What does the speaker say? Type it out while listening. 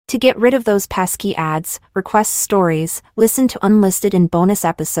To get rid of those pesky ads, request stories, listen to unlisted and bonus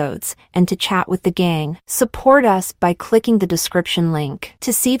episodes, and to chat with the gang, support us by clicking the description link.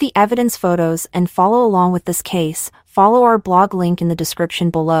 To see the evidence photos and follow along with this case, follow our blog link in the description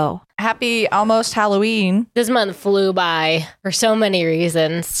below. Happy almost Halloween. This month flew by for so many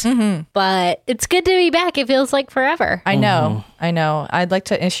reasons, but it's good to be back. It feels like forever. I know. I'd like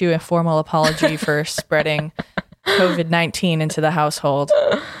to issue a formal apology for spreading COVID-19 into the household.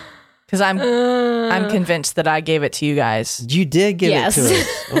 Because I'm convinced that I gave it to you guys. You did give it to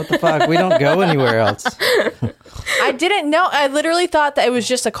us. What the fuck? We don't go anywhere else. I didn't know. I literally thought that it was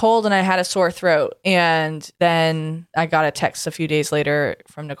just a cold and I had a sore throat. And then I got a text a few days later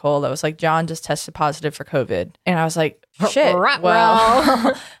from Nicole that was like, John just tested positive for COVID. And I was like, shit.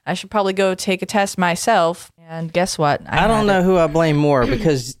 Well, I should probably go take a test myself. And guess what? I don't know who I blame more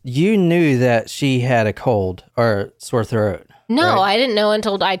because you knew that she had a cold or sore throat. No, right? I didn't know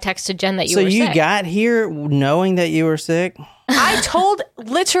until I texted Jen that you were sick. So you got here knowing that you were sick? I told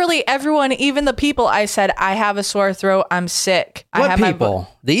literally everyone, even the people, I said, I have a sore throat. I'm sick. What people?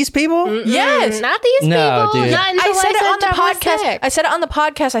 These people? Yes. Not these No, people. dude. Not until I said it on the Tom was podcast. sick. I said it on the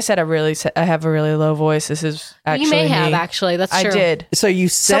podcast. I said, I have a really low voice. This is actually You may have, me. actually. That's true. I did. So you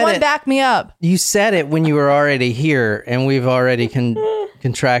said Someone it. back me up. You said it when you were already here, and we've already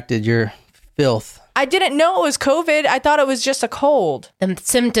contracted your filth. I didn't know it was COVID. I thought it was just a cold. The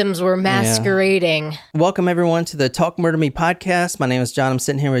symptoms were masquerading. Welcome, everyone, to the Talk Murder Me podcast. My name is John. I'm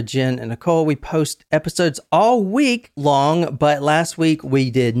sitting here with Jen and Nicole. We post episodes all week long, but last week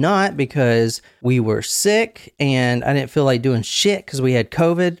we did not because we were sick and I didn't feel like doing shit because we had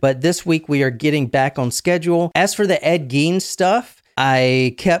COVID. But this week we are getting back on schedule. As for the Ed Gein stuff,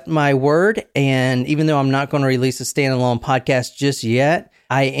 I kept my word, and even though I'm not going to release a standalone podcast just yet,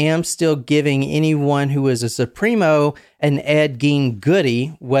 I am still giving anyone who is a Supremo an Ed Gein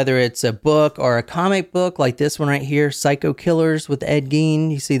goodie, whether it's a book or a comic book like this one right here, Psycho Killers with Ed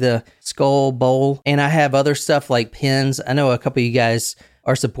Gein. You see the skull bowl. And I have other stuff like pins. I know a couple of you guys,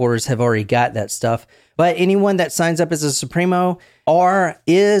 our supporters, have already got that stuff. But anyone that signs up as a Supremo or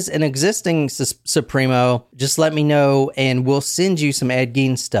is an existing Supremo, just let me know and we'll send you some Ed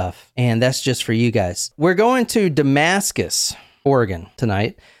Gein stuff. And that's just for you guys. We're going to Damascus, Oregon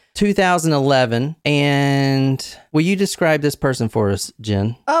tonight, 2011. And will you describe this person for us,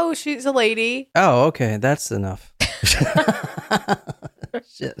 Jen? Oh, she's a lady. Oh, okay. That's enough.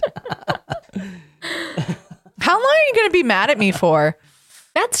 Shit. How long are you going to be mad at me for?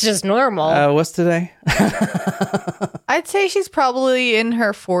 That's just normal. What's today? I'd say she's probably in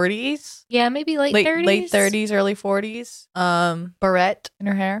her 40s. Yeah, maybe late 30s. Late 30s, early 40s. Barrette in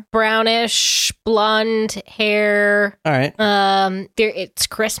her hair. Brownish, blonde hair. All right. It's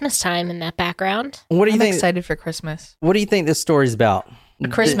Christmas time in that background. What do you I'm think? excited for Christmas. What do you think this story's about? A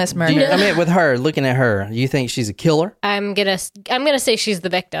Christmas Do murder. you- I mean, with her, looking at her, you think she's a killer? I'm gonna say she's the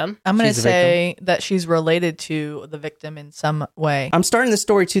victim. I'm going to She's a say that she's related to the victim in some way. I'm starting the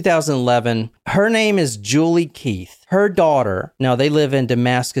story 2011. Her name is Julie Keith. Her daughter, now they live in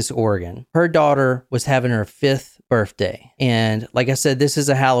Damascus, Oregon. Her daughter was having her 5th birthday. And like I said, this is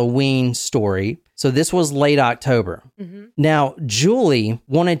a Halloween story. So this was late October. Now, Julie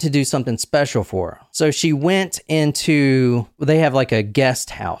wanted to do something special for her. So she went into, they have like a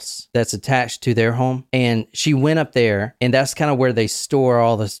guest house that's attached to their home. And she went up there, and that's kind of where they store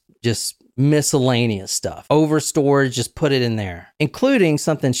all this just miscellaneous stuff. Over storage, just put it in there, including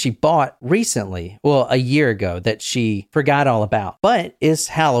something she bought recently, well, a year ago, that she forgot all about. But it's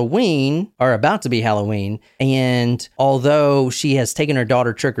Halloween, or about to be Halloween, and although she has taken her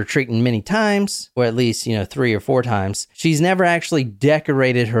daughter trick-or-treating many times, or at least, 3 or 4 times, she's never actually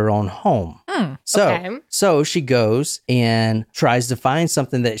decorated her own home. So she goes and tries to find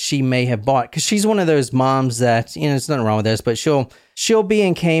something that she may have bought, because she's one of those moms that, there's nothing wrong with this, but she'll be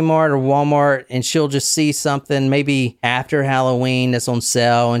in Kmart or Walmart and she'll just see something maybe after Halloween that's on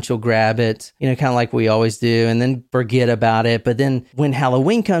sale and she'll grab it, kind of like we always do, and then forget about it. But then when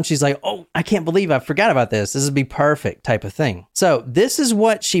Halloween comes, she's like, oh, I can't believe I forgot about this. This would be perfect type of thing. So this is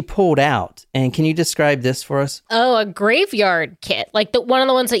what she pulled out. And can you describe this for us? Oh, a graveyard kit, like one of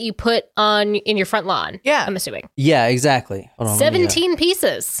the ones that you put on in your front lawn. Yeah. I'm assuming. Yeah, exactly. Hold on, let me, 17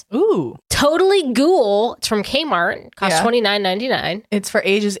 pieces. Ooh. Totally ghoul. It's from Kmart. Costs Yeah. $29.99. It's for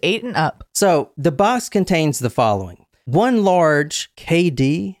ages 8 and up. So the box contains the following: one large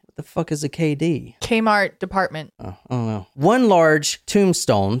KD. What the fuck is a KD? Kmart department. Oh, I don't know. One large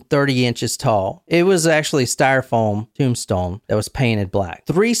tombstone, 30 inches tall. It was actually a styrofoam tombstone that was painted black.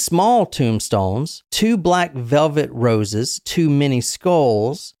 3 small tombstones, 2 black velvet roses, 2 mini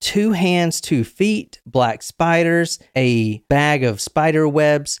skulls, 2 hands, 2 feet, black spiders, a bag of spider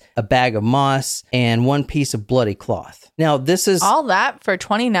webs, a bag of moss, and 1 piece of bloody cloth. Now, this is All that for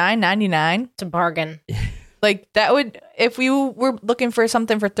 $29.99. It's a bargain. Like that would, if you were looking for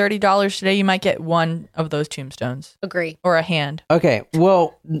something for $30 today, you might get one of those tombstones Agree. or a hand. Okay,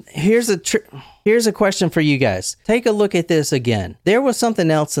 well, here's a question for you guys. Take a look at this again. There was something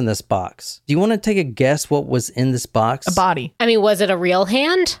else in this box. Do you want to take a guess what was in this box? A body. I mean, was it a real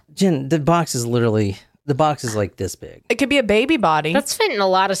hand? Jen, the box is like this big. It could be a baby body. That's fitting a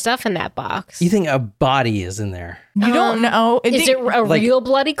lot of stuff in that box. You think a body is in there? You don't know. Is it a like real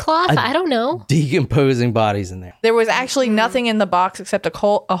bloody cloth? I don't know. Decomposing bodies in there. There was actually nothing in the box except a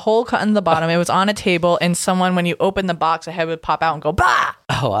hole cut in the bottom. It was on a table, and someone, when you open the box, a head would pop out and go, bah!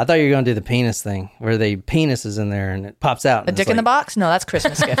 Oh, I thought you were going to do the penis thing where the penis is in there and it pops out. A dick in the box? No, that's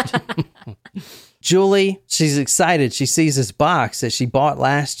Christmas gift. Julie, she's excited. She sees this box that she bought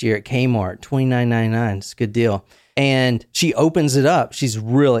last year at Kmart, $29.99. It's a good deal. And she opens it up. She's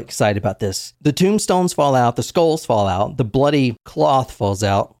really excited about this. The tombstones fall out. The skulls fall out. The bloody cloth falls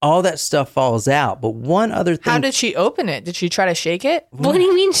out. All that stuff falls out. But one other thing. How did she open it? Did she try to shake it? What do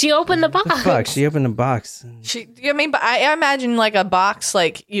you mean she opened the box? Fuck, she opened the box. But I imagine like a box,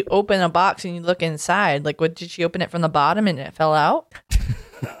 like you open a box and you look inside. Like, what, did she open it from the bottom and it fell out?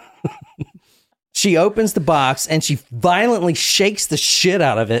 She opens the box and she violently shakes the shit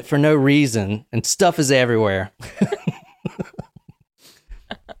out of it for no reason, and stuff is everywhere.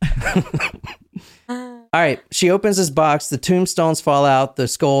 All right, she opens this box, the tombstones fall out, the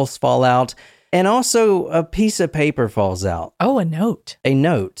skulls fall out, and also a piece of paper falls out. Oh, a note. A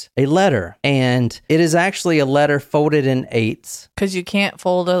note, a letter, and it is actually a letter folded in 8s. Because you can't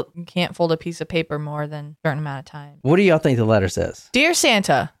fold a piece of paper more than a certain amount of time. What do y'all think the letter says? Dear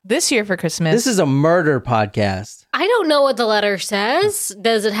Santa, this year for Christmas. This is a murder podcast. I don't know what the letter says.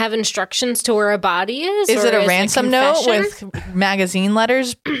 Does it have instructions to where a body is? Is it or a ransom note confession? with magazine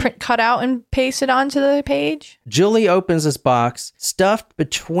letters cut out and pasted onto the page? Julie opens this box. Stuffed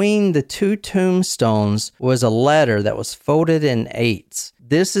between the 2 tombstones was a letter that was folded in 8s.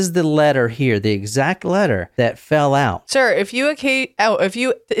 This is the letter here, the exact letter that fell out. Sir,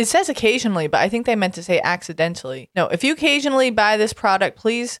 it says occasionally, but I think they meant to say accidentally. No, if you occasionally buy this product,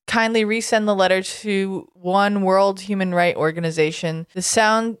 please kindly resend the letter to One World Human Rights Organization. The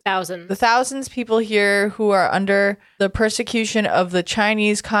thousands people here who are under the persecution of the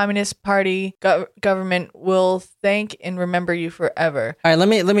Chinese Communist Party government will thank and remember you forever. All right, let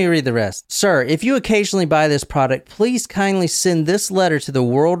me read the rest. Sir, if you occasionally buy this product, please kindly send this letter to the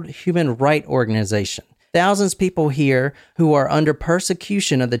World Human Rights Organization. Thousands of people here who are under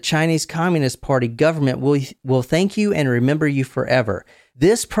persecution of the Chinese Communist Party government will thank you and remember you forever.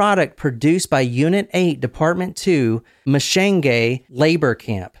 This product produced by Unit 8, Department 2, Mashenge Labor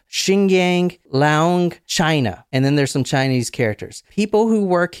Camp, Xinjiang, Laong, China. And then there's some Chinese characters. People who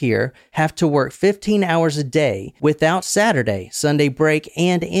work here have to work 15 hours a day without Saturday, Sunday break,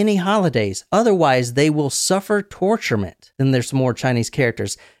 and any holidays. Otherwise, they will suffer torturement. Then there's some more Chinese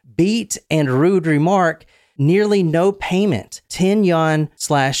characters. Beat and rude remark, nearly no payment, 10 yuan /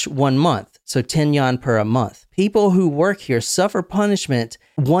 1 month. So 10 yuan per a month. People who work here suffer punishment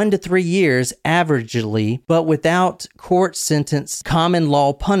 1 to 3 years averagely, but without court sentence common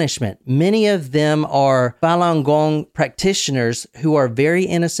law punishment. Many of them are Falun Gong practitioners who are very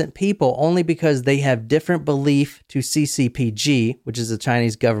innocent people only because they have different belief to CCPG, which is the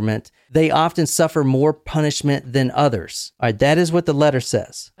Chinese government. They often suffer more punishment than others. All right, that is what the letter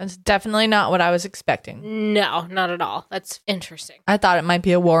says. That's definitely not what I was expecting. No, not at all. That's interesting. I thought it might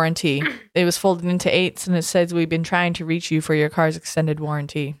be a warranty. It was folded into 8s and it says, we've been trying to reach you for your car's extended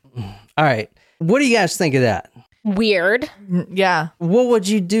warranty. All right. What do you guys think of that? Weird. Yeah. What would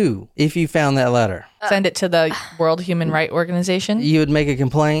you do if you found that letter? Send it to the World Human Rights Organization. You would make a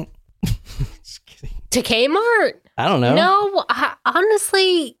complaint? To Kmart? I don't know. No,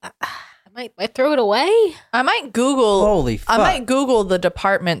 honestly, I might throw it away. I might Google. Holy fuck. I might Google the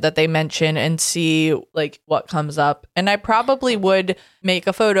department that they mention and see like what comes up. And I probably would make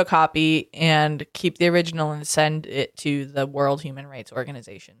a photocopy and keep the original and send it to the World Human Rights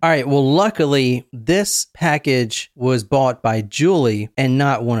Organization. All right. Well, luckily, this package was bought by Julie and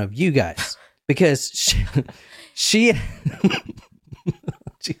not one of you guys because she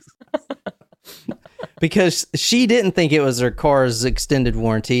Jesus. Because she didn't think it was her car's extended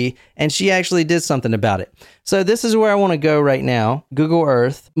warranty, and she actually did something about it. So this is where I want to go right now. Google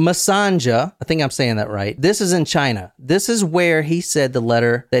Earth. Masanja, I think I'm saying that right. This is in China. This is where he said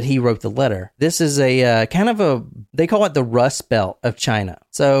that he wrote the letter. This is a they call it the Rust Belt of China.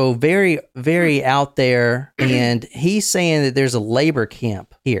 So very, very out there. And he's saying that there's a labor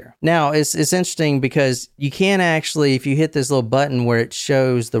camp here. Now, it's interesting because you can't actually, if you hit this little button where it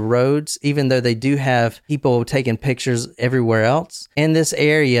shows the roads, even though they do have people taking pictures everywhere else, in this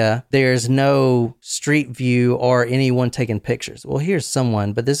area, there's no street view or anyone taking pictures. Well, here's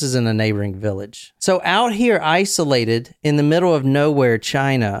someone, but this is in a neighboring village. So out here, isolated in the middle of nowhere,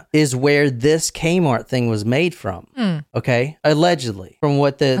 China, is where this Kmart thing was made from. Okay, allegedly, from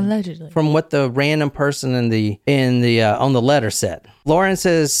what the random person on the letter said. Lauren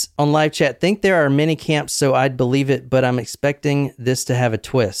says on live chat, think there are many camps, so I'd believe it, but I'm expecting this to have a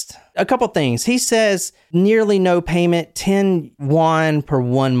twist. A couple things. He says nearly no payment, 10 yuan per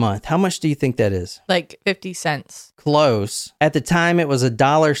 1 month. How much do you think that is? Like 50 cents. Close. At the time, it was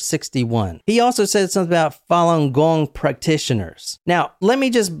 $1.61. He also said something about Falun Gong practitioners. Now, let me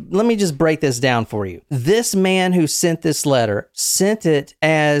just break this down for you. This man who sent this letter sent it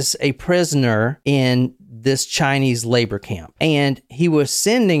as a prisoner in this Chinese labor camp. And he was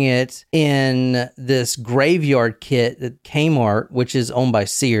sending it in this graveyard kit at Kmart, which is owned by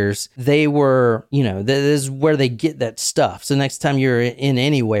Sears. They were, this is where they get that stuff. So next time you're in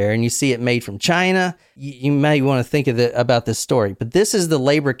anywhere and you see it made from China, you may want to think about this story. But this is the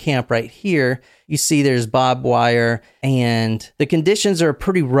labor camp right here. You see there's barbed wire and the conditions are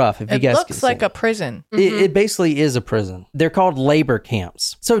pretty rough. If you guys looks like a prison. It basically is a prison. They're called labor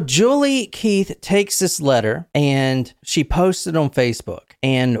camps. So Julie Keith takes this letter and she posted on Facebook.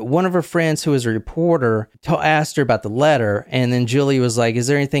 And one of her friends who was a reporter asked her about the letter. And then Julie was like, is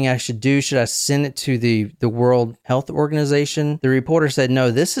there anything I should do? Should I send it to the World Health Organization? The reporter said, no,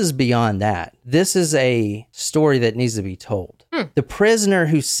 this is beyond that. This is a story that needs to be told. The prisoner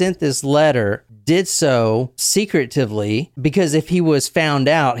who sent this letter did so secretively because if he was found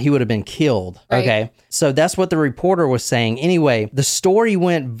out, he would have been killed. Right. Okay. So that's what the reporter was saying. Anyway, the story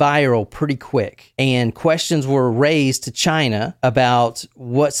went viral pretty quick and questions were raised to China about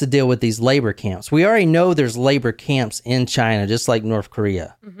what's the deal with these labor camps. We already know there's labor camps in China, just like North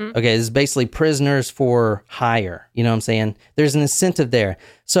Korea. Okay. This is basically prisoners for hire. You know what I'm saying? There's an incentive there.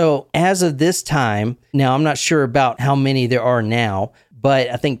 So as of this time, now I'm not sure about how many there are now, but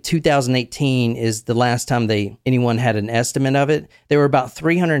I think 2018 is the last time anyone had an estimate of it. There were about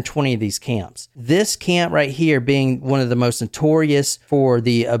 320 of these camps. This camp right here being one of the most notorious for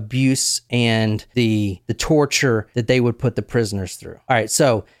the abuse and the torture that they would put the prisoners through. All right,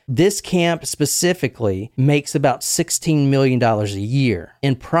 so this camp specifically makes about $16 million a year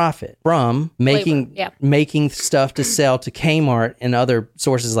in profit from making stuff to sell to Kmart and other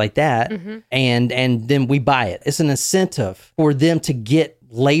sources like that. And then we buy it. It's an incentive for them to get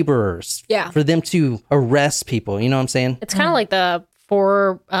laborers, for them to arrest people. You know what I'm saying? It's kind of like the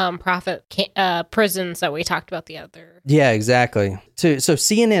for-profit prisons that we talked about the other. Yeah, exactly. So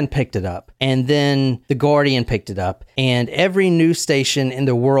CNN picked it up, and then The Guardian picked it up, and every news station in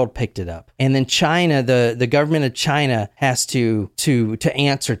the world picked it up. And then China, the government of China has to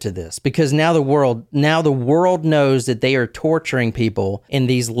answer to this because now the world knows that they are torturing people in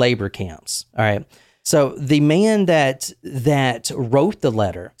these labor camps. All right. So the man that wrote the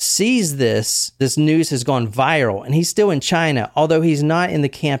letter sees this news has gone viral, and he's still in China, although he's not in the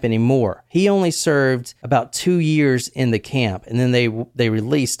camp anymore. He only served about 2 years in the camp, and then they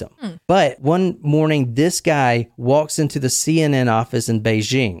released him. But one morning, this guy walks into the CNN office in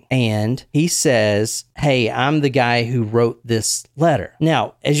Beijing, and he says, hey, I'm the guy who wrote this letter.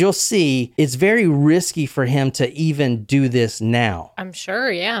 Now, as you'll see, it's very risky for him to even do this now. I'm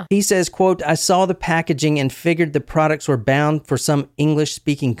sure, yeah. He says, quote, I saw the packaging and figured the products were bound for some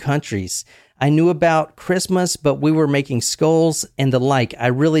English-speaking countries. I knew about Christmas, but we were making skulls and the like. I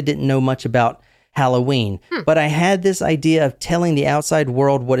really didn't know much about Halloween, but I had this idea of telling the outside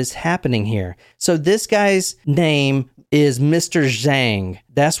world what is happening here. So this guy's name is Mr. Zhang.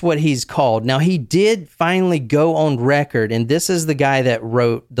 That's what he's called. Now, he did finally go on record, and this is the guy that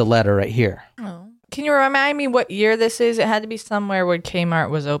wrote the letter right here. Oh. Can you remind me what year this is? It had to be somewhere where Kmart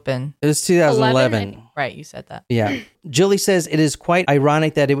was open. It was 2011. Right, you said that. Yeah. Julie says, it is quite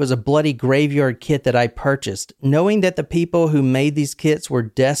ironic that it was a bloody graveyard kit that I purchased, knowing that the people who made these kits were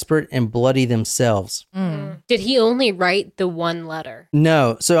desperate and bloody themselves. Did he only write the one letter?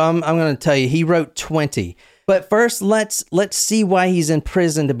 No. So I'm going to tell you, he wrote 20. But first, let's see why he's in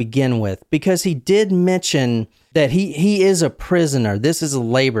prison to begin with, because he did mention that he is a prisoner. This is a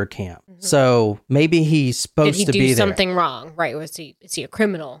labor camp. So maybe he's supposed to be there. Did he do something wrong? Right. Is he a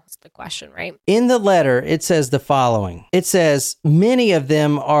criminal? That's the question, right? In the letter, it says the following. It says, many of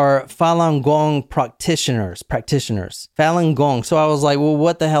them are Falun Gong practitioners. Falun Gong. So I was like, well,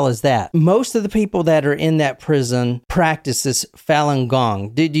 what the hell is that? Most of the people that are in that prison practice this Falun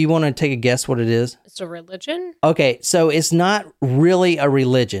Gong. Do you want to take a guess what it is? It's a religion? Okay, so it's not really a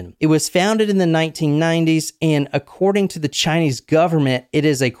religion. It was founded in the 1990s, and according to the Chinese government, it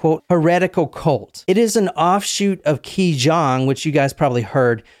is a, quote, heretical cult. It is an offshoot of Qigong, which you guys probably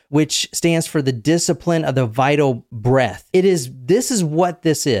heard, which stands for the discipline of the vital breath. This is what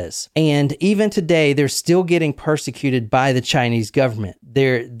this is. And even today, they're still getting persecuted by the Chinese government.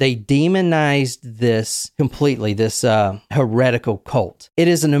 They demonized this completely, this heretical cult. It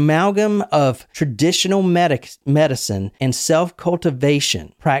is an amalgam of traditional medicine and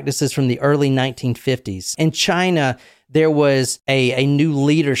self-cultivation practices from the early 1950s. In China, there was a new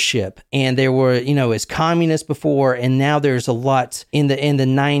leadership, and there were, it's communist before, and now there's a lot in the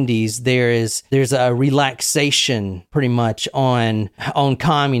 90s. There's a relaxation pretty much on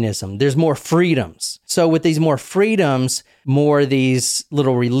communism. There's more freedoms. So with these more freedoms, more of these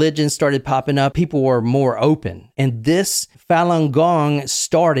little religions started popping up. People were more open. And this Falun Gong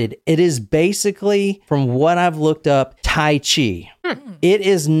started. It is basically, from what I've looked up, Tai Chi. It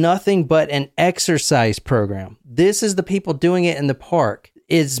is nothing but an exercise program. This is the people doing it in the park.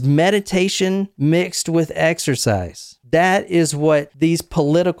 It's meditation mixed with exercise. That is what these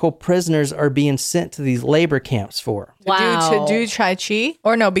political prisoners are being sent to these labor camps for. To do Tai Chi?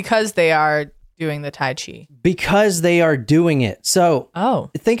 Or no, because they are doing the Tai Chi. Because they are doing it. So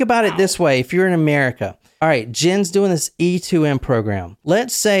think about it this way. If you're in America, all right, Jen's doing this E2M program.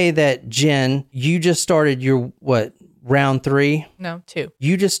 Let's say that, Jen, you just started your, round 3? No, 2.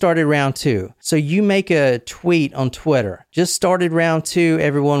 You just started round 2. So you make a tweet on Twitter. Just started round 2.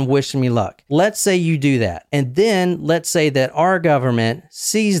 Everyone wishing me luck. Let's say you do that. And then let's say that our government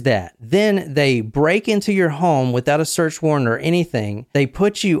sees that. Then they break into your home without a search warrant or anything. They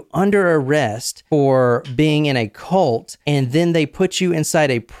put you under arrest for being in a cult. And then they put you inside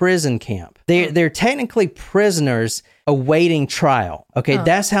a prison camp. They're technically prisoners awaiting trial. Okay,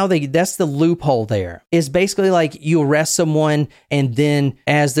 that's the loophole there. It's basically like you arrest someone, and then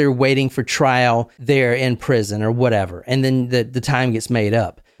as they're waiting for trial, they're in prison or whatever. And then the time gets made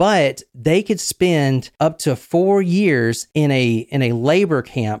up. But they could spend up to 4 years in a labor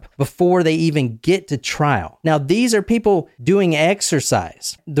camp before they even get to trial. Now, these are people doing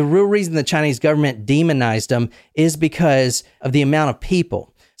exercise. The real reason the Chinese government demonized them is because of the amount of people.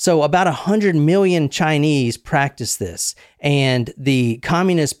 So about 100 million Chinese practice this, and the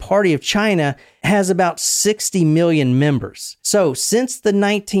Communist Party of China has about 60 million members. So since the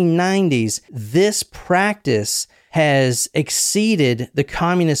 1990s, this practice has exceeded the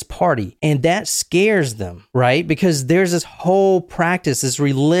Communist Party, and that scares them, right? Because there's this whole practice, this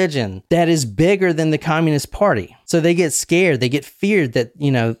religion that is bigger than the Communist Party. So they get scared, they get feared that,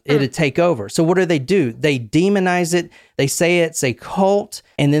 it'd take over. So what do? They demonize it. They say it's a cult,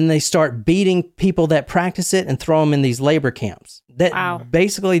 and then they start beating people that practice it and throw them in these labor camps.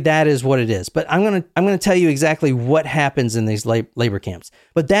 Basically, that is what it is. But I'm gonna tell you exactly what happens in these labor camps.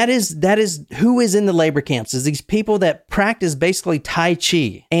 But that is who is in the labor camps, is these people that practice basically Tai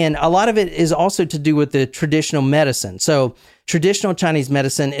Chi, and a lot of it is also to do with the traditional medicine. So traditional Chinese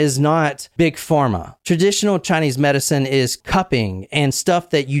medicine is not big pharma. Traditional Chinese medicine is cupping and stuff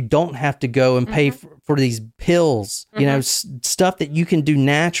that you don't have to go and pay for these pills, stuff that you can do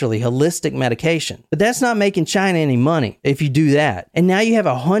naturally, holistic medication. But that's not making China any money if you do that. And now you have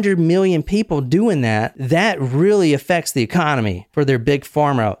 100 million people doing that. That really affects the economy for their big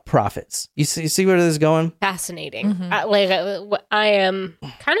pharma profits. You see where this is going? Fascinating. I am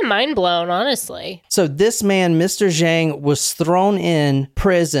kind of mind blown, honestly. So this man, Mr. Zhang, was thrown in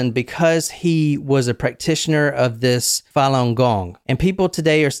prison because he was a practitioner of this Falun Gong. And people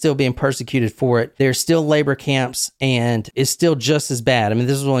today are still being persecuted for it. There's still labor camps, and it's still just as bad. I mean,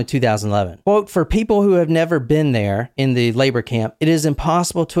 this was only 2011. Quote, for people who have never been there in the labor camp, it is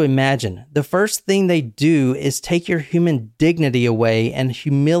impossible to imagine. The first thing they do is take your human dignity away and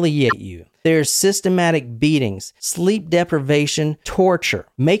humiliate you. There's systematic beatings, sleep deprivation, torture.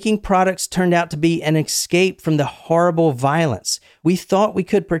 Making products turned out to be an escape from the horrible violence. We thought we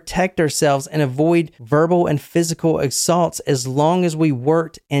could protect ourselves and avoid verbal and physical assaults as long as we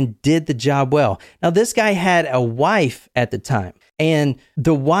worked and did the job well. Now, this guy had a wife at the time, and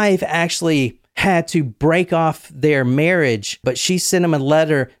the wife actually had to break off their marriage, but she sent him a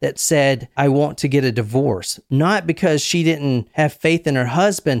letter that said, I want to get a divorce. Not because she didn't have faith in her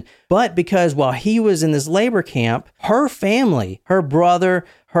husband, but because while he was in this labor camp, her family, her brother,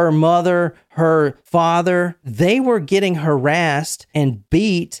 her mother, her father, they were getting harassed and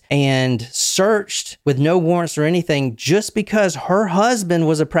beat and searched with no warrants or anything just because her husband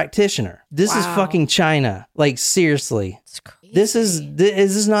was a practitioner. This is fucking China. Like, seriously. It's crazy. Is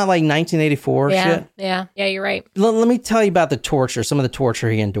this not like 1984 shit? Yeah, you're right. Let me tell you about the torture, some of the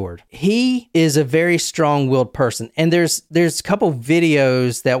torture he endured. He is a very strong-willed person. And there's a couple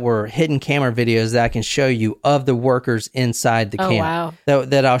videos that were hidden camera videos that I can show you of the workers inside the camp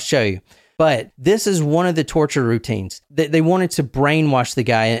that I'll show you. But this is one of the torture routines. They wanted to brainwash the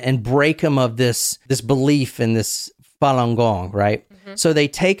guy and break him of this belief in this Falun Gong, right? Mm-hmm. So they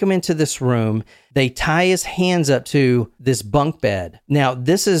take him into this room. They tie his hands up to this bunk bed. Now,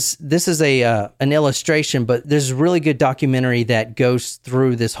 this is an illustration, but there's a really good documentary that goes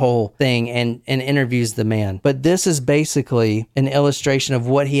through this whole thing and interviews the man. But this is basically an illustration of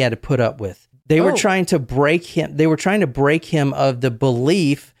what he had to put up with. They were trying to break him. They were trying to break him of the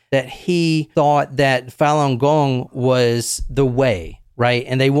belief that he thought that Falun Gong was the way, right?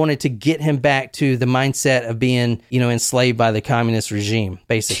 And they wanted to get him back to the mindset of being, enslaved by the communist regime,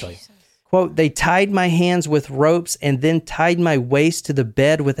 basically. Jesus. Quote, they tied my hands with ropes and then tied my waist to the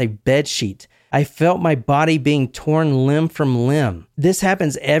bed with a bed sheet. I felt my body being torn limb from limb. This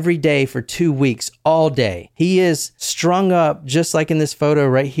happens every day for 2 weeks, all day. He is strung up, just like in this photo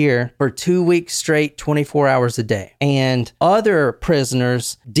right here, for 2 weeks straight, 24 hours a day. And other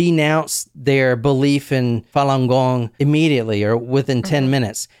prisoners denounce their belief in Falun Gong immediately or within 10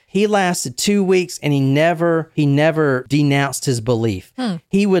 minutes. He lasted 2 weeks and he never denounced his belief.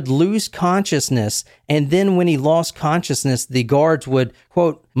 He would lose consciousness. And then when he lost consciousness, the guards would,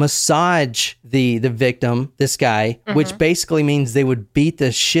 quote, massage the victim, this guy, which basically means they would beat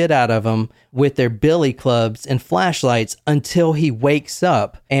the shit out of him with their billy clubs and flashlights until he wakes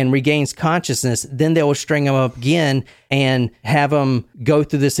up and regains consciousness. Then they will string him up again and have him go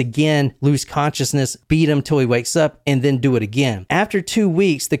through this again, lose consciousness, beat him till he wakes up, and then do it again. After 2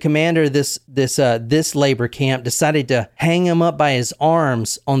 weeks, the commander of this labor camp decided to hang him up by his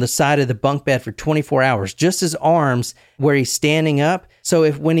arms on the side of the bunk bed for 24 hours, just his arms where he's standing up. So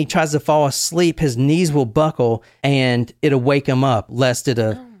when he tries to fall asleep, his knees will buckle and it'll wake him up, lest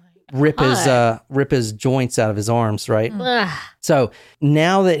it'll rip his joints out of his arms, right? So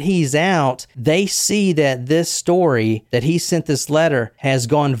now that he's out, they see that this story that he sent this letter has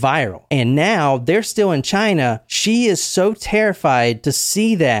gone viral. And now they're still in China. She is so terrified to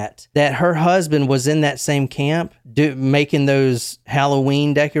see that her husband was in that same camp making those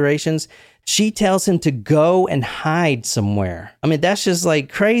Halloween decorations. She tells him to go and hide somewhere. I mean, that's just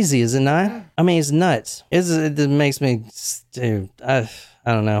like crazy, is it not? I mean, it's nuts. It makes me, dude, I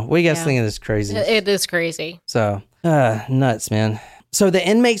don't know. What do you guys think of this crazy? It is crazy. So, nuts, man. So the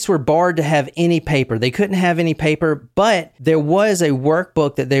inmates were barred to have any paper. They couldn't have any paper, but there was a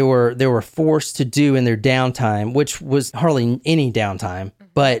workbook that they were forced to do in their downtime, which was hardly any downtime.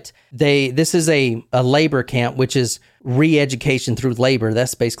 But this is a labor camp, which is re-education through labor.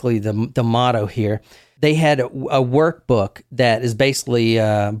 That's basically the motto here. They had a workbook that is basically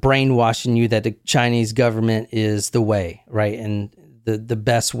brainwashing you that the Chinese government is the way, right? And the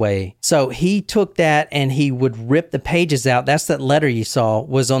best way. So he took that and he would rip the pages out. That's that letter you saw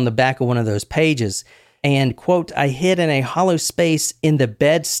was on the back of one of those pages. And, quote, I hid in a hollow space in the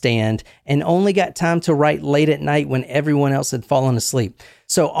bedstand and only got time to write late at night when everyone else had fallen asleep.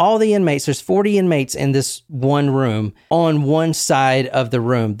 So all the inmates, there's 40 inmates in this one room on one side of the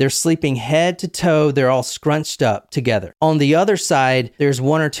room. They're sleeping head to toe. They're all scrunched up together. On the other side, there's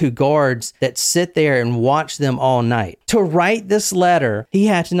 1 or 2 guards that sit there and watch them all night. To write this letter, he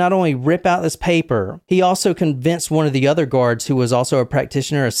had to not only rip out this paper, he also convinced one of the other guards, who was also a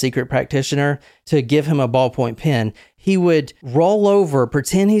practitioner, a secret practitioner, to give him a ballpoint pen. He would roll over,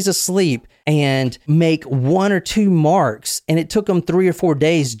 pretend he's asleep, and make 1 or 2 marks. And it took him 3 or 4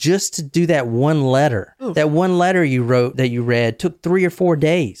 days just to do that one letter. Oof. That one letter you wrote, that you read, took 3 or 4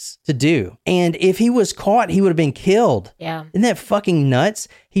 days to do. And if he was caught, he would have been killed. Yeah. Isn't that fucking nuts?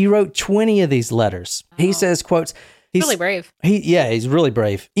 He wrote 20 of these letters. Oh. He says, quotes, he's really brave. He's really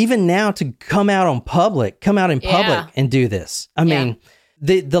brave. Even now to come out in public and do this. I mean,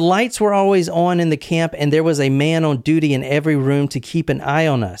 the lights were always on in the camp, and there was a man on duty in every room to keep an eye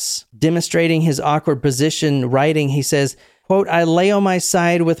on us. Demonstrating his awkward position, writing, he says, quote, I lay on my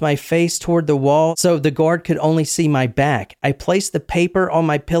side with my face toward the wall so the guard could only see my back. I placed the paper on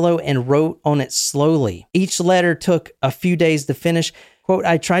my pillow and wrote on it slowly. Each letter took a few days to finish. Quote,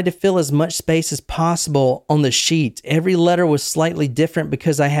 I tried to fill as much space as possible on the sheet. Every letter was slightly different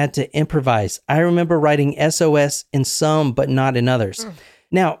because I had to improvise. I remember writing SOS in some, but not in others.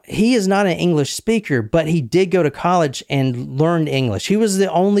 Now, he is not an English speaker, but he did go to college and learned English. He was the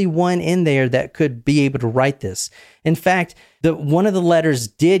only one in there that could be able to write this. In fact, one of the letters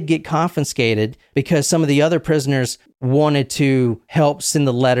did get confiscated because some of the other prisoners wanted to help send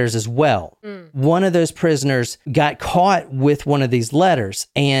the letters as well. One of those prisoners got caught with one of these letters,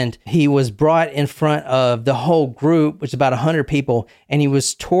 and he was brought in front of the whole group, which is about 100 people, and he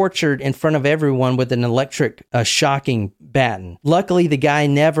was tortured in front of everyone with an electric shocking baton. Luckily, the guy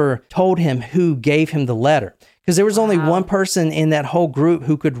never told him who gave him the letter, because there was only one person in that whole group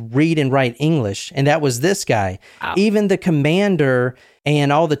who could read and write English, and that was this guy. Wow. Even the commander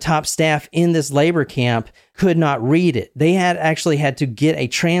and all the top staff in this labor camp could not read it. They actually had to get a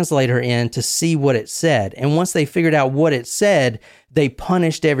translator in to see what it said. And once they figured out what it said, they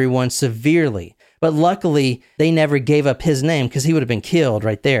punished everyone severely. But luckily, they never gave up his name because he would have been killed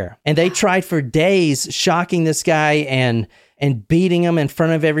right there. And they tried for days shocking this guy and beating him in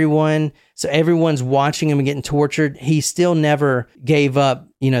front of everyone. So everyone's watching him and getting tortured. He still never gave up,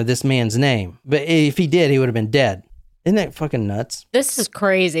 this man's name. But if he did, he would have been dead. Isn't that fucking nuts? This is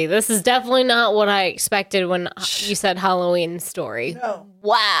crazy. This is definitely not what I expected when you said Halloween story. No.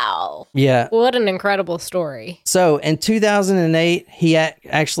 Wow. Yeah. What an incredible story. So in 2008, he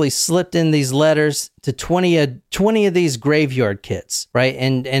actually slipped in these letters to 20 of these graveyard kits, right?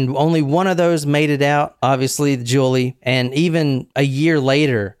 And only one of those made it out, obviously, Julie. And even a year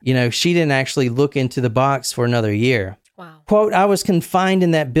later, she didn't actually look into the box for another year. Wow. Quote, I was confined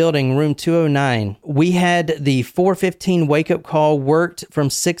in that building, room 209. We had the 4:15 wake-up call, worked from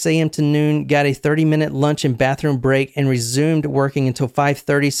 6 a.m. to noon, got a 30-minute lunch and bathroom break, and resumed working until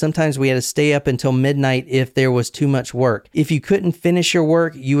 5:30. Sometimes we had to stay up until midnight if there was too much work. If you couldn't finish your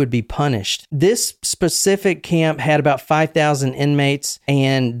work, you would be punished. This specific camp had about 5,000 inmates,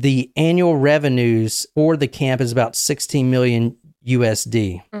 and the annual revenues for the camp is about 16 million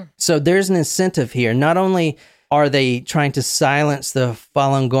USD. So there's an incentive here. Not only are they trying to silence the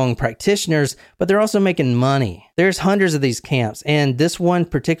Falun Gong practitioners, but they're also making money. There's hundreds of these camps, and this one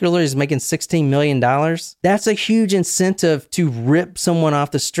particularly is making $16 million. That's a huge incentive to rip someone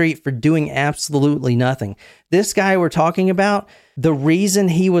off the street for doing absolutely nothing. This guy we're talking about, the reason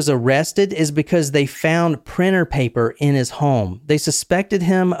he was arrested is because they found printer paper in his home. They suspected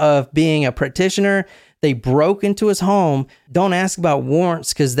him of being a practitioner. They broke into his home. Don't ask about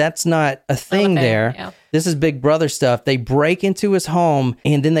warrants because that's not a thing there. Yeah. This is Big Brother stuff. They break into his home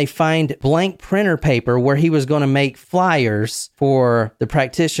and then they find blank printer paper where he was going to make flyers for the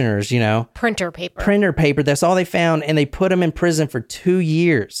practitioners, Printer paper. Printer paper. That's all they found. And they put him in prison for 2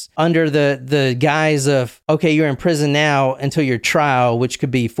 years under the guise of, okay, you're in prison now until your trial, which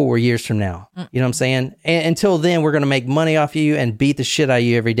could be 4 years from now. You know what I'm saying? And until then, we're going to make money off you and beat the shit out of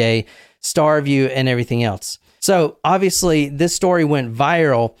you every day, starve you and everything else. So obviously this story went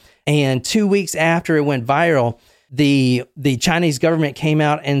viral, and 2 weeks after it went viral, the Chinese government came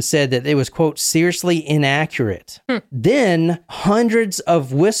out and said that it was, quote, seriously inaccurate. Then hundreds of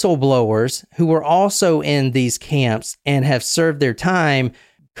whistleblowers who were also in these camps and have served their time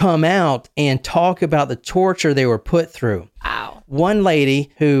come out and talk about the torture they were put through. Wow. One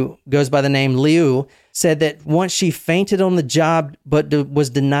lady who goes by the name Liu said that once she fainted on the job but was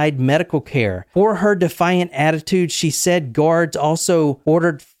denied medical care. For her defiant attitude, she said guards also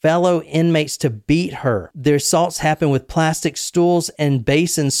ordered fellow inmates to beat her. The assaults happened with plastic stools and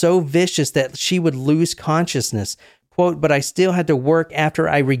basins so vicious that she would lose consciousness. Quote, but I still had to work after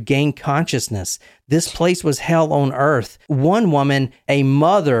I regained consciousness. This place was hell on earth. One woman, a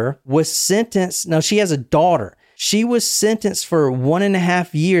mother, was sentenced. Now, she has a daughter. She was sentenced for 1.5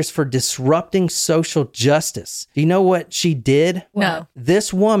 years for disrupting social justice. Do you know what she did? No.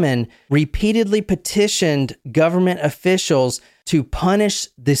 This woman repeatedly petitioned government officials to punish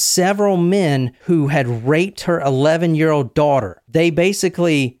the several men who had raped her 11-year-old daughter. They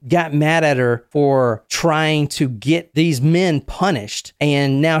basically got mad at her for trying to get these men punished,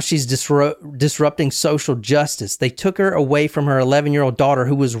 and now she's disrupting social justice. They took her away from her 11-year-old daughter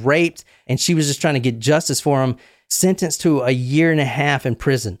who was raped, and she was just trying to get justice for him. Sentenced to 1.5 years in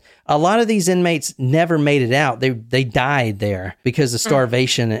prison. A lot of these inmates never made it out. They died there because of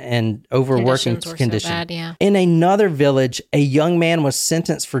starvation and overworking conditions. So bad, yeah. In another village, a young man was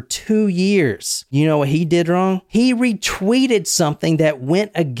sentenced for 2 years. You know what he did wrong? He retweeted something that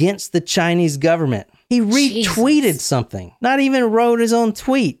went against the Chinese government. He retweeted something. Not even wrote his own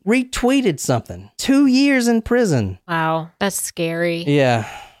tweet. Retweeted something. 2 years in prison. Wow. That's scary. Yeah,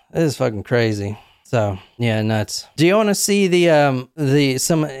 this is fucking crazy. So yeah, nuts. Do you want to see the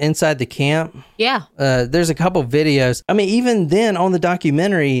some inside the camp? Yeah. There's a couple videos. I mean, even then on the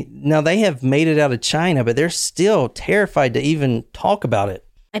documentary, now they have made it out of China, but they're still terrified to even talk about it.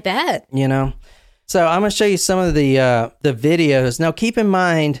 I bet. You know? So I'm going to show you some of the videos. Now, keep in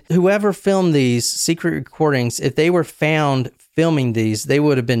mind, whoever filmed these secret recordings, if they were found filming these, they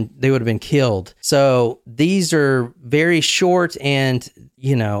would have been killed. So these are very short, and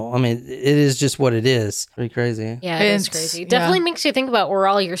you know, I mean, it is just what it is. Pretty crazy. Yeah, it is crazy. Definitely makes you think about where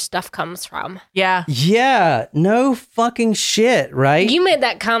all your stuff comes from. Yeah. Yeah. No fucking shit, right? You made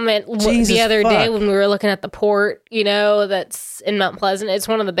that comment the other day when we were looking at the port, you know, that's in Mount Pleasant. It's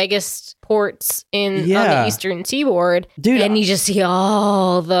one of the biggest ports on the eastern seaboard. Dude, and you just see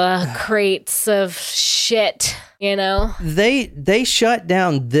all the crates of shit. You know, they shut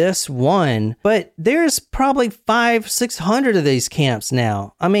down this one, but there's probably 500-600 of these camps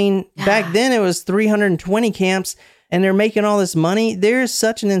now. I mean, back then it was 320 camps, and they're making all this money. There's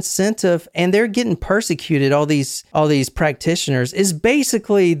such an incentive, and they're getting persecuted. All these practitioners is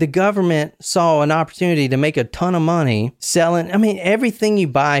basically the government saw an opportunity to make a ton of money selling. I mean, everything you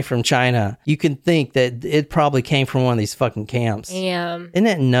buy from China, you can think that it probably came from one of these fucking camps. Yeah. Isn't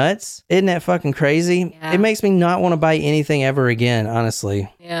that nuts? Isn't that fucking crazy? Yeah. It makes me not want to buy anything ever again, honestly.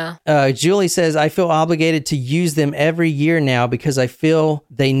 Yeah. Julie says, I feel obligated to use them every year now because I feel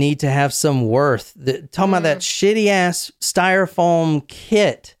they need to have some worth. Talking about that shitty ass styrofoam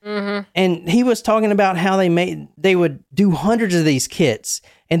kit. Mm-hmm. And he was talking about how they would do hundreds of these kits,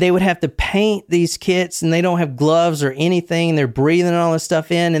 and they would have to paint these kits, and they don't have gloves or anything. They're breathing all this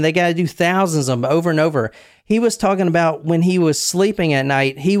stuff in, and they got to do thousands of them over and over. He was talking about when he was sleeping at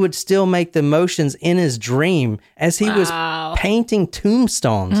night, he would still make the motions in his dream as he was painting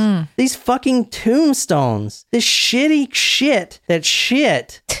tombstones. These fucking tombstones. This shitty shit.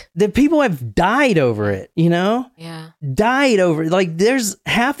 That people have died over it, you know? Yeah. Died over it. Like, there's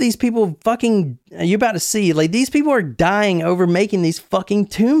half these people fucking, you're about to see, like, these people are dying over making these fucking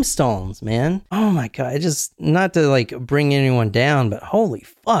tombstones, man. Oh my God. Just, not to, like, bring anyone down, but holy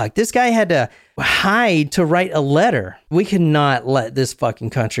fuck. This guy had to hide to write a letter. We cannot let this fucking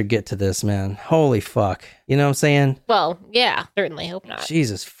country get to this, man. Holy fuck. You know what I'm saying? Well, yeah, certainly hope not.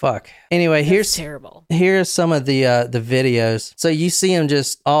 Jesus fuck. Anyway, That's terrible. Here's some of the videos. So you see them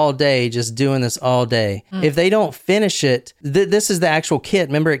just all day, just doing this all day. If they don't finish it, this is the actual kit.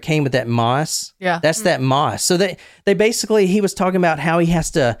 Remember, it came with that moss? Yeah. That's that moss. So they basically, he was talking about how he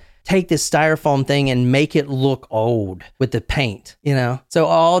has to take this styrofoam thing and make it look old with the paint, you know? So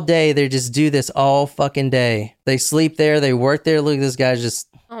all day, they just do this all fucking day. They sleep there, they work there. Look at this guy just...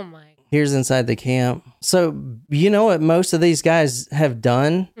 Oh my. Here's inside the camp. So, you know what most of these guys have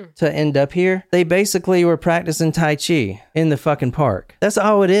done to end up here? They basically were practicing Tai Chi in the fucking park. That's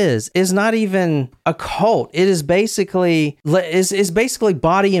all it is. It's not even a cult. It is basically, it's basically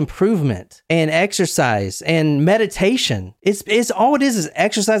body improvement and exercise and meditation. It's all it is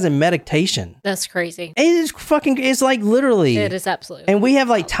exercise and meditation. That's crazy. It is fucking, it's like literally. It is absolutely. And we have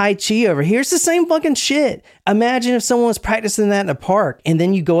like Tai Chi over here. It's the same fucking shit. Imagine if someone was practicing that in a park and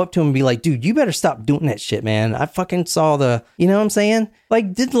then you go up to them and be like, dude, you better stop doing that shit, man. I fucking saw you know what I'm saying?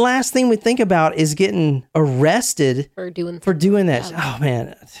 Like, the last thing we think about is getting arrested for doing that. Oh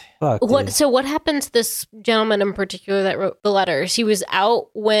man. Fuck, So what happened to this gentleman in particular that wrote the letters? He was out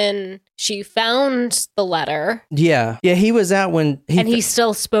when she found the letter. Yeah. He was out when he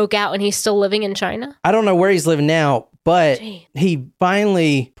still spoke out, and he's still living in China? I don't know where he's living now, but Jeez. he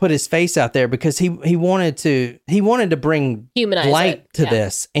finally put his face out there because he wanted to bring Humanize light it. to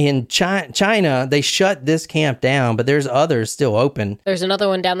this. And China, they shut this camp down, but there's others still open. There's another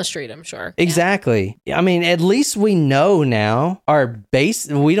one down the street, I'm sure. Exactly. I mean, at least we know now. Our base,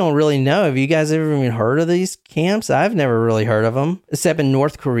 we don't really know. Have you guys ever even heard of these camps? I've never really heard of them, except in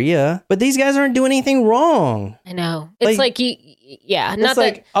North Korea. But these guys aren't doing anything wrong. I know. It's like not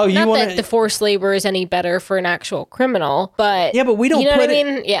like, that the forced labor is any better for an actual criminal, but yeah, but we don't. You know put what I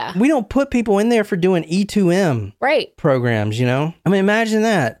mean? Yeah, we don't put people in there for doing E2M programs. You know, I mean, imagine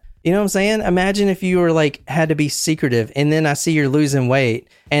that. You know what I'm saying? Imagine if you were like had to be secretive, and then I see you're losing weight,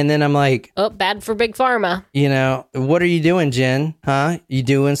 and then I'm like, oh, bad for big pharma. You know, what are you doing, Jen? Huh? You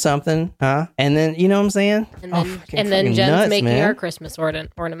doing something? Huh? And then you know what I'm saying? And then Jen's nuts, making man. our Christmas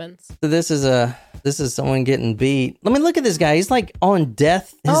ornaments. So this is someone getting beat. Let me look at this guy. He's like on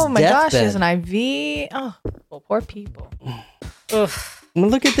death. Oh my gosh, deathbed. there's an IV. Oh, well, poor people. Ugh.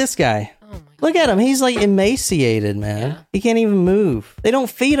 Look at this guy. Oh my Look at him. He's like emaciated, man. Yeah. He can't even move. They don't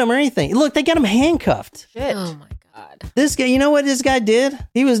feed him or anything. Look, they got him handcuffed. Shit. Oh my God. that? This guy, you know what this guy did?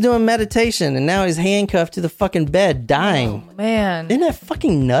 He was doing meditation and now he's handcuffed to the fucking bed, dying. Oh, man. Isn't that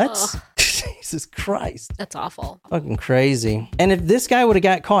fucking nuts? Jesus Christ. That's awful. Fucking crazy. And if this guy would have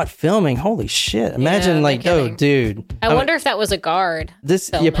got caught filming, holy shit. Imagine dude. I wonder if that was a guard.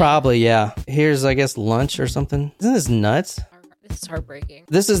 Yeah. Here's, I guess, lunch or something. Isn't this nuts? This is heartbreaking.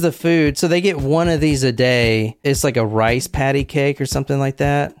 This is the food. So they get one of these a day. It's like a rice patty cake or something like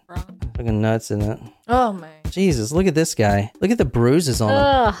that. Fucking nuts in it. Oh, man. Jesus, look at this guy. Look at the bruises on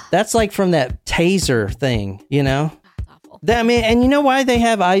him. That's like from that taser thing, you know? And you know why they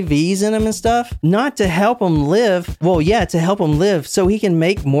have IVs in them and stuff? Not to help him live. Well, yeah, to help him live so he can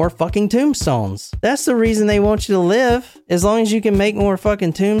make more fucking tombstones. That's the reason they want you to live. As long as you can make more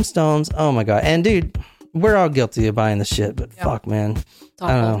fucking tombstones. Oh my God. And dude, we're all guilty of buying the shit, but fuck, man. I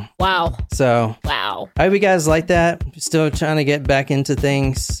don't know. Wow. So, wow. I hope you guys like that. Still trying to get back into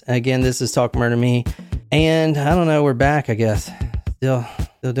things. Again, this is Talk Murder Me. And I don't know, we're back, I guess. Still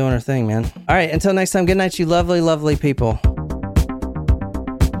doing our thing, man. All right, until next time, good night, you lovely, lovely people.